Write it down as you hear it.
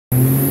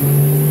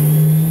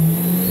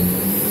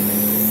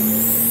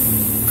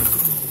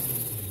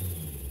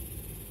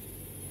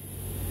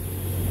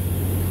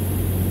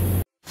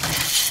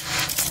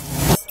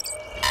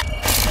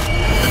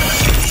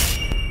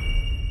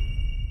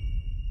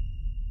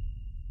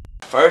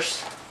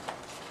First,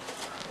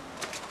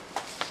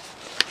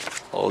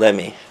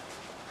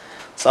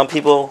 some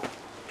people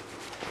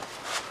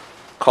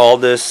call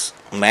this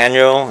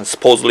manual and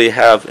supposedly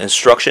have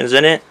instructions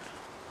in it.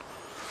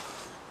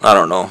 I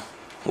don't know,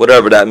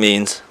 whatever that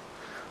means.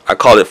 I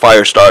call it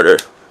fire starter.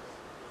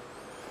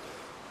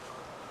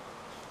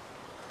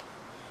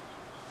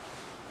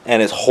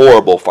 And it's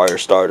horrible fire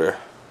starter.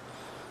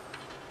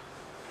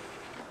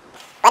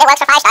 But it works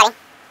for fire starting.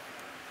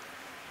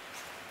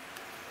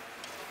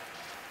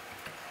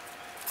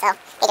 So,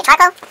 heat the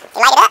charcoal,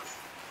 you light it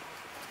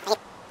up.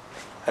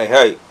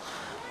 Hey,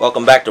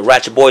 welcome back to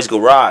Ratchet Boy's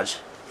Garage.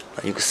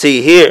 You can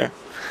see here,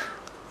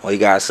 we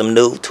got some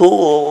new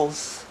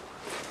tools.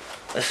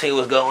 Let's see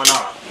what's going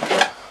on.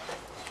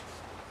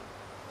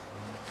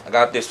 I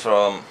got this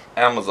from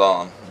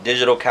Amazon,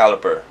 digital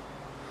caliper,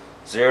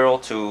 0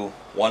 to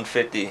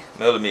 150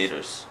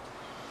 millimeters.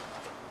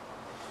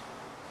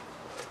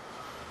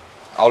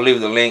 I'll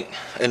leave the link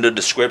in the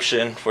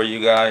description for you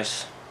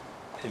guys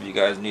if you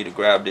guys need to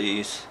grab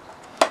these.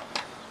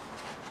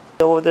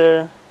 Over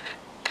there,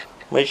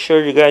 make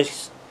sure you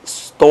guys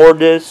store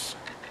this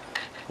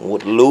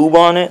with lube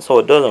on it so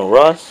it doesn't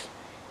rust.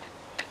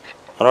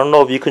 I don't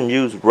know if you can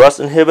use rust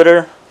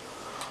inhibitor,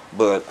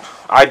 but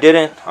I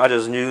didn't. I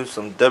just used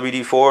some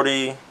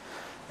WD-40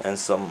 and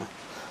some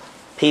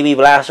PB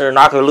Blaster,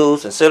 knock it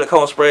loose, and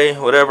silicone spray,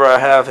 whatever I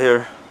have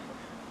here.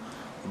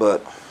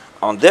 But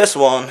on this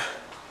one,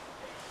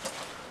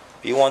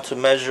 if you want to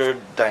measure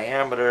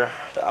diameter,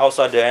 the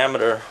outside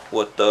diameter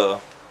with the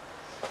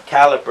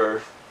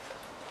caliper,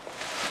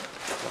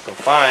 I can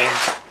find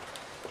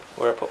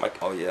where I put my,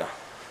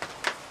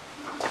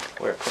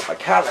 where I put my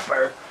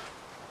caliper.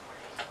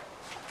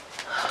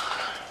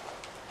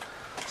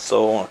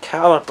 So on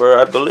caliper,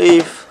 I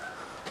believe,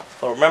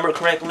 if I remember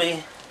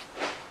correctly,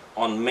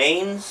 on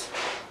mains,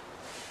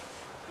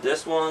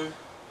 this one,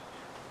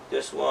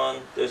 this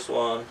one, this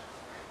one,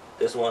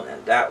 this one,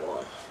 and that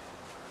one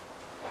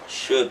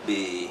should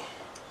be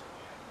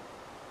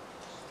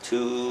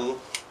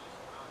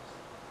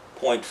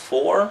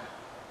 2.4.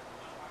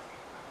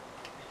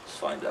 Let's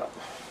find out.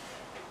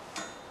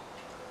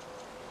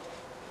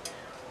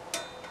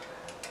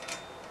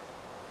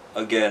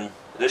 Again,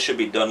 this should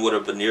be done with a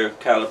veneer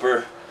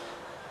caliper.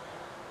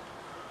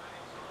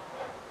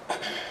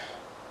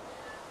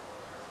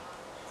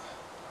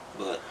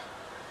 But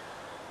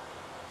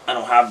I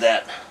don't have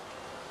that.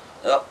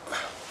 Up.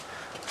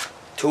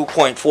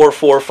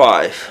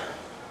 2.445.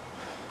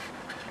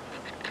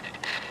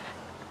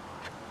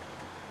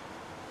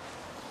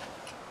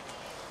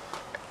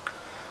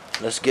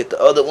 Let's get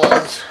the other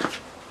ones.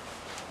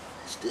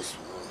 It's this one.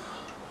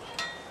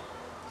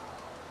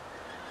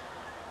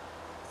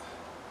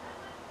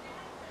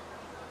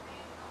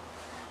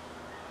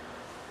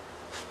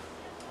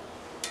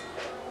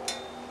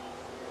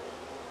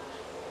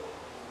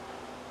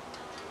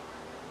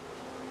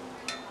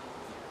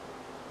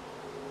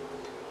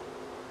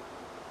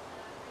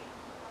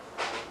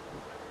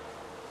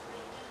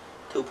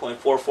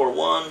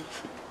 .441.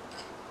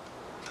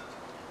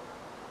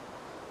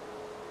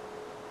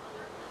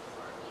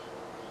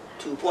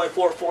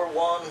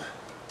 2.441.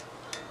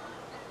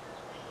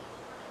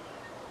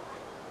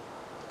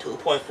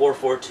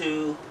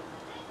 2.442.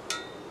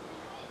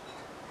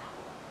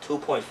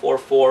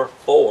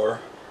 2.444.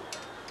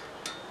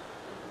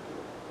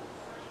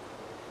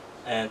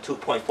 And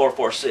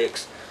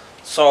 2.446.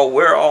 So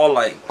we're all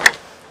like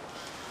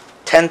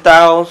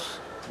 10,000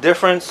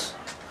 difference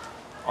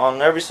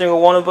on every single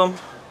one of them.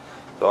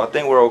 So I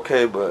think we're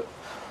okay, but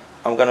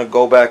I'm gonna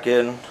go back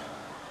in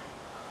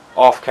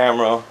off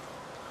camera,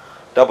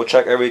 double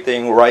check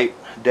everything, write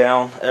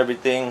down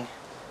everything,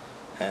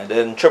 and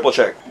then triple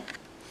check.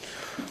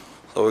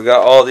 So we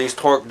got all these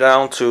torqued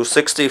down to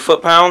 60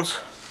 foot-pounds,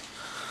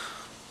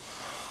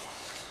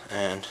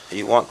 and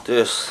you want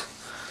this,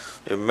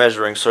 your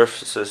measuring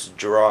surfaces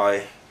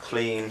dry,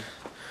 clean.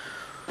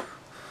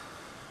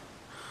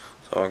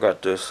 So I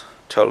got this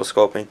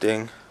telescoping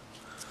thing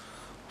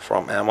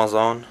from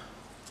Amazon.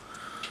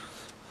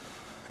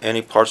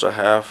 Any parts I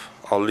have,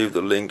 I'll leave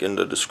the link in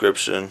the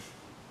description.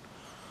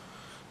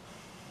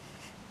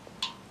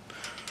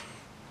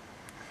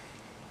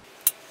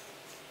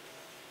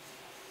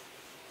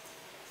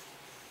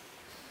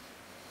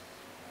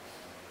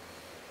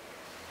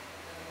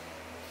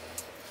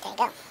 There you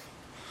go.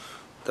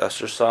 That's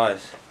your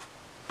size.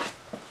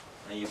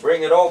 And you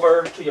bring it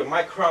over to your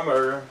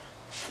micrometer.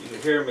 You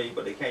can hear me,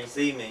 but they can't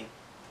see me.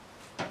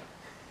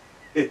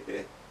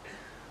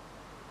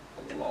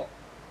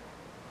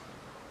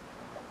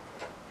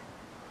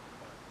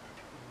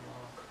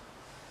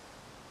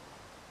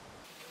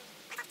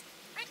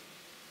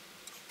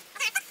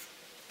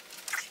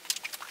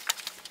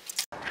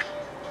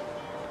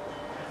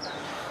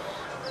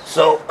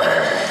 So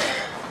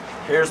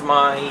here's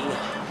my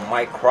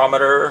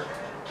micrometer,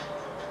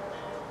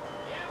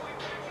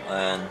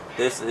 and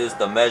this is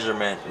the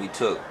measurement we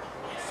took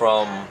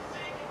from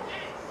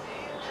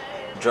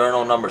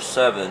journal number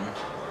 7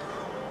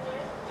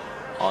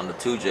 on the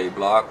 2J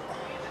block.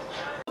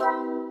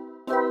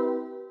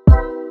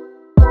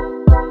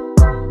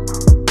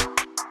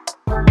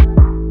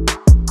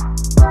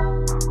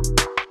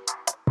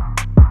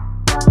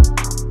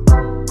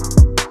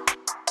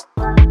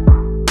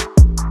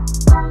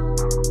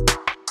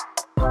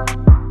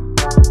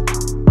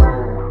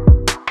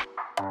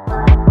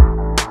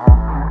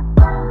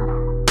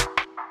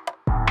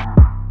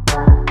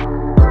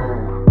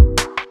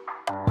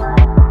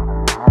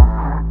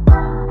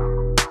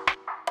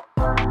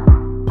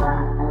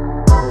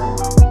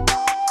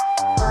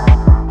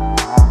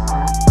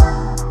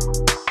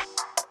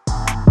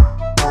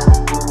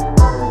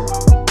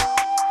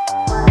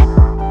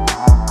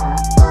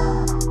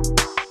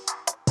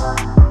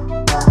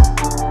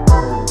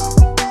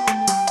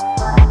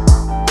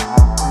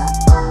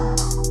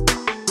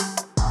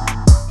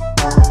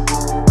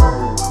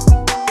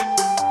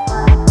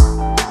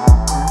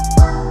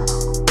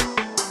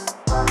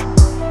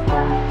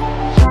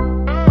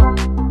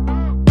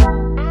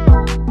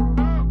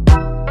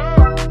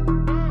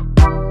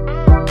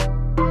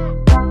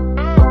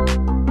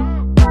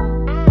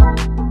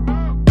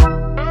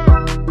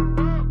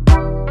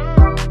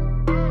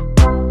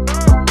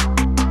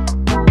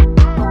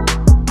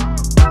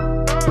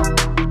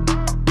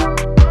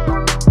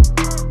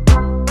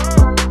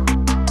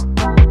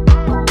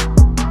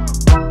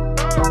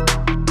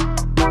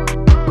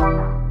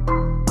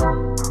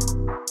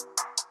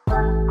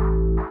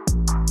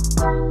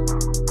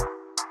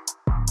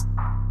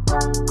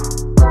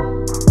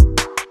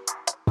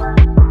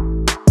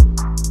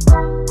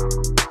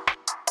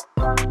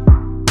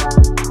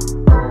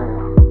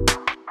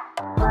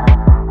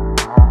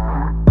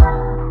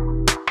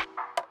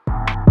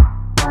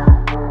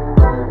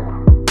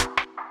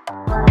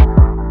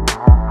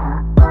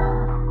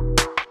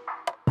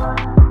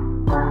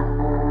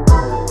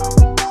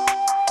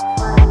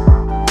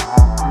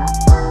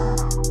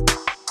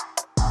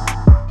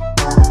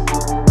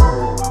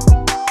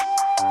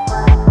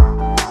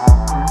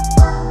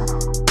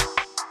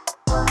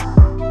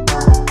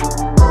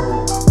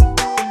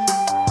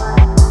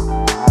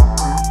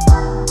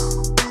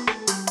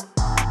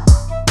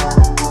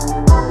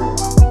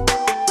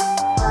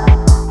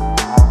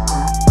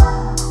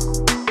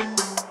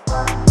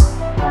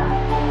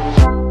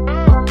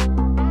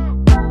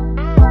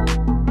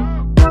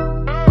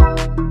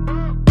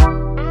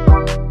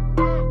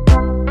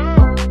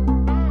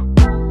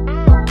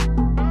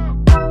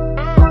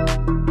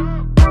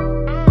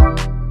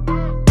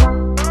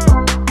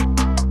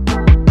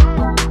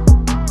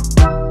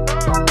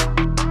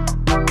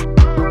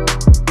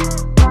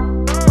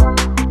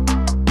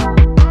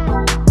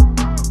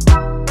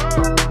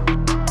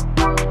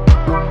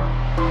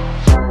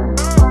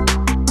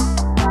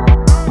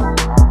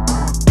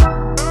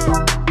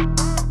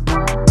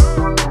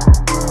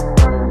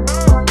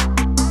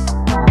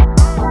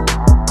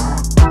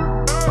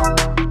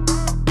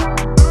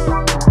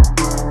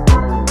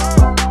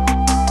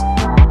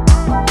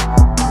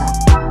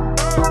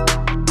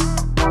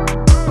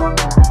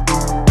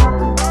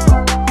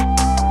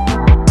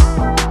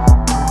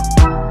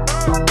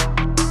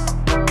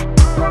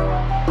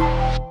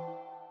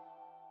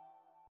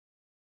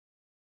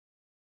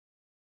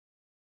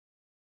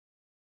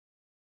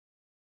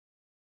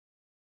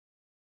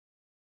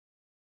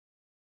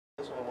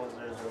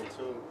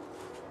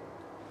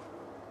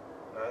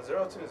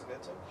 02 is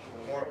good too.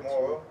 More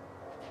oil.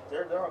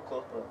 They're all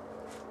close, but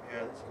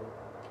Yeah. this good.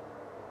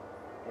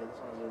 Yeah, this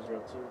one's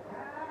 002.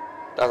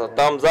 That's a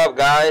thumbs up,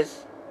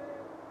 guys.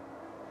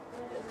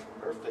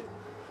 Perfect.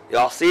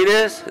 Y'all see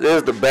this? This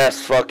is the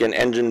best fucking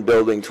engine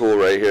building tool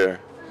right here.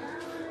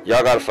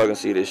 Y'all gotta fucking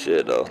see this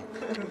shit though.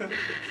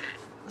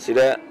 See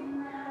that?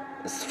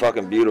 It's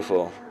fucking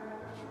beautiful.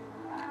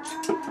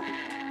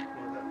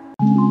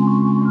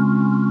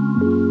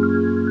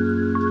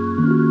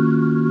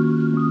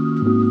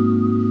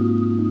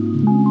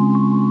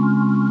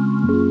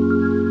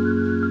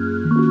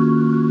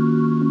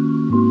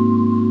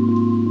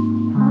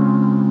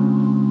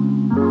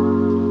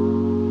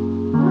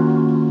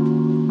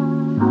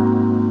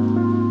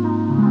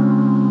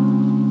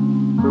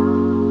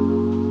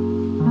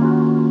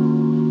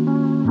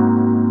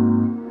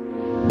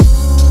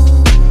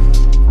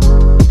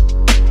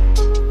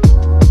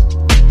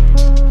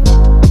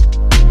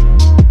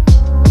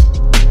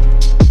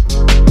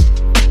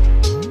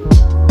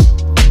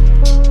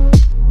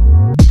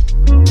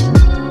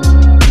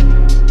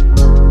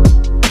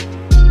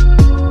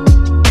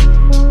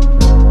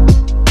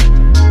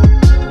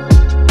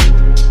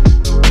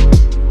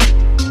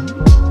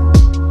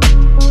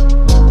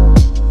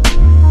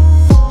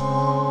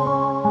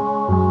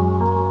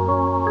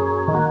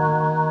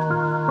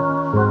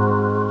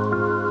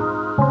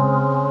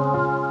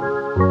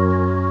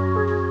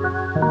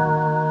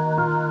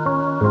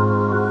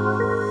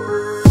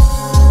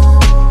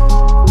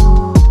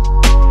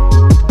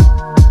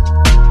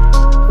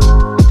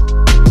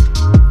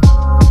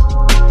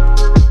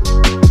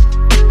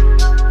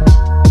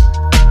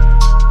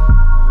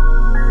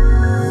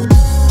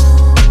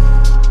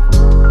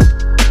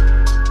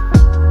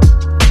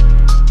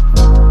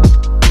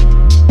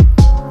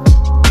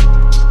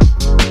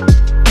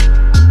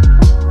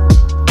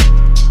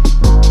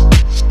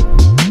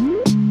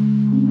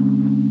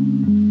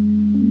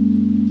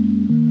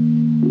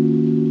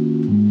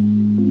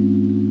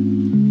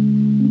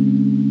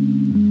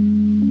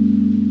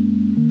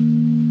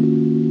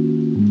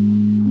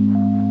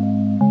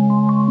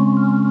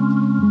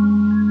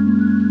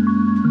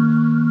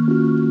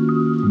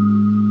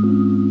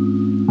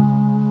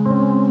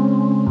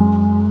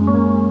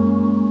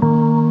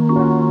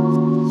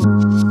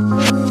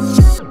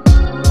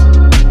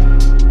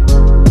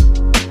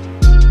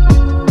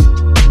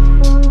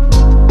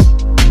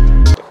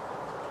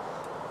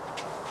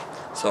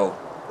 So,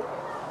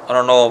 I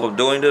don't know if I'm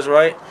doing this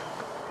right,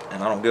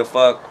 and I don't give a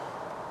fuck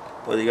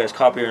whether you guys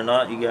copy it or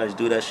not. You guys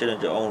do that shit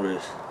at your own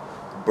risk,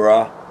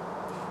 bruh.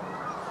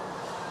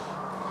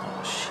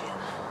 Oh shit.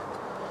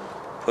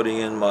 Putting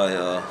in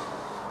my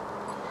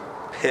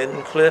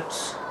pin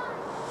clips.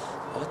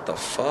 What the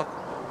fuck?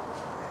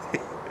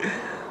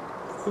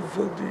 What the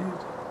fuck, dude?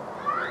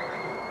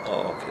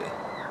 Oh, okay.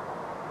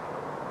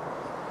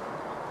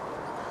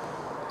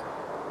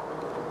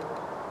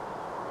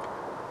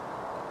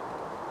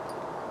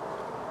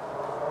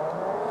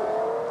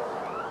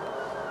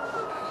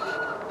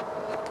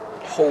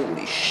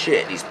 Holy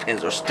shit, these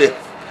pins are stiff.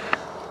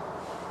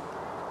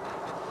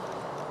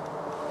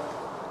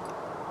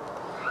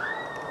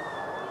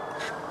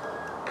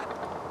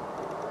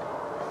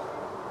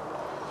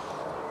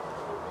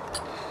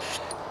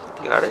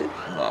 Got it?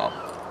 No.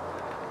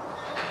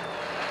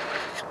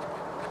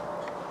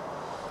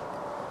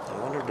 I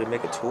wonder if they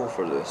make a tool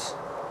for this.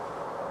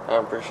 I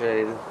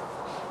appreciate it.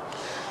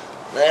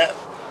 Yeah,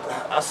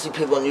 I see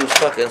people use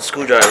fucking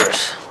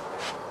screwdrivers.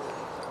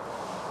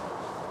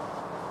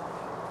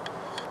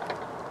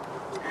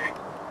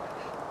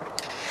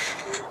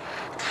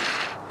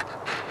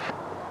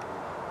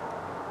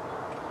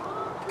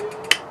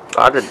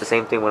 I did the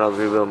same thing when I was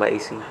rebuilding my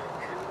AC.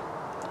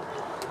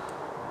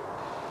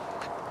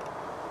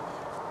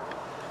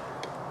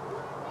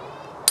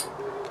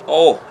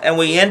 Oh, and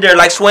we in there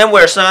like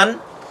swimwear, son.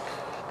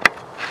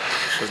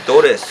 Let's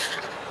do this.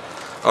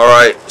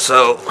 Alright,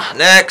 so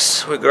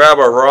next we grab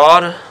our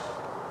rod.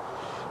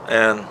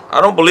 And I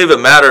don't believe it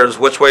matters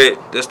which way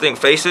this thing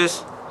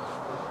faces.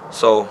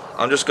 So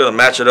I'm just going to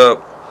match it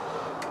up.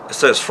 It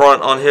says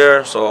front on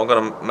here, so I'm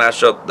going to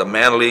match up the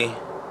manly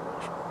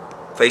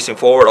facing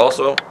forward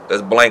also.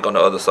 There's blank on the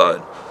other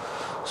side.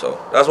 So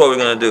that's what we're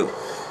going to do.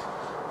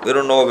 We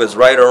don't know if it's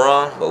right or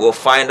wrong, but we'll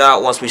find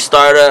out once we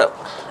start up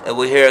and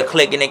we hear it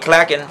clicking and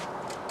clacking,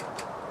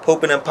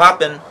 pooping and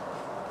popping.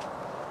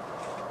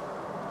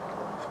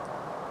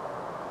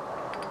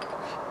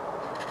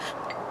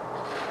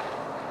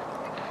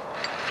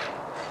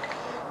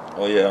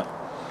 Oh yeah,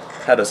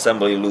 had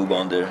assembly lube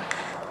on there.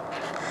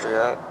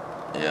 Yeah.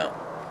 Yeah.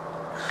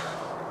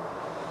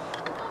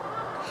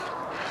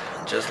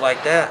 Just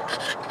like that.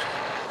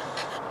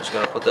 Just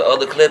gonna put the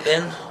other clip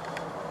in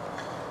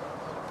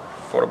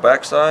for the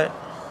back side.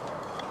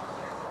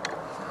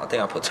 I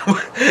think I put too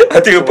much. I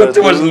think I put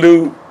too much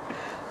lube.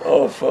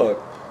 Oh fuck,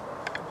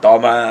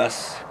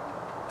 dumbass.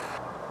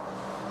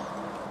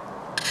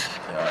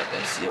 All right,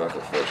 let's see if I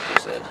can force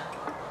this in.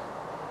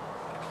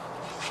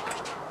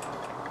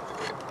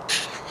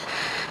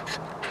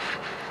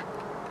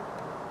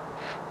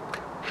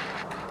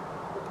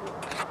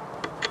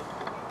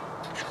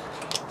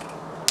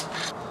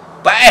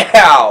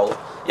 Wow!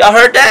 Y'all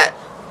heard that?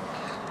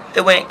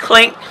 It went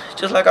clink,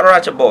 just like a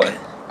ratchet boy.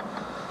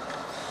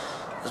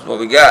 That's what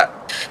we got.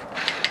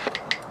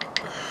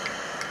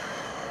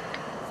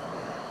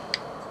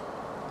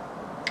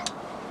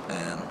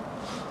 Man,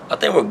 I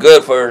think we're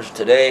good for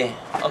today.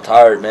 I'm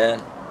tired,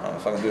 man. I don't know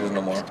if I can do this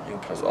no more. You can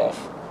press off.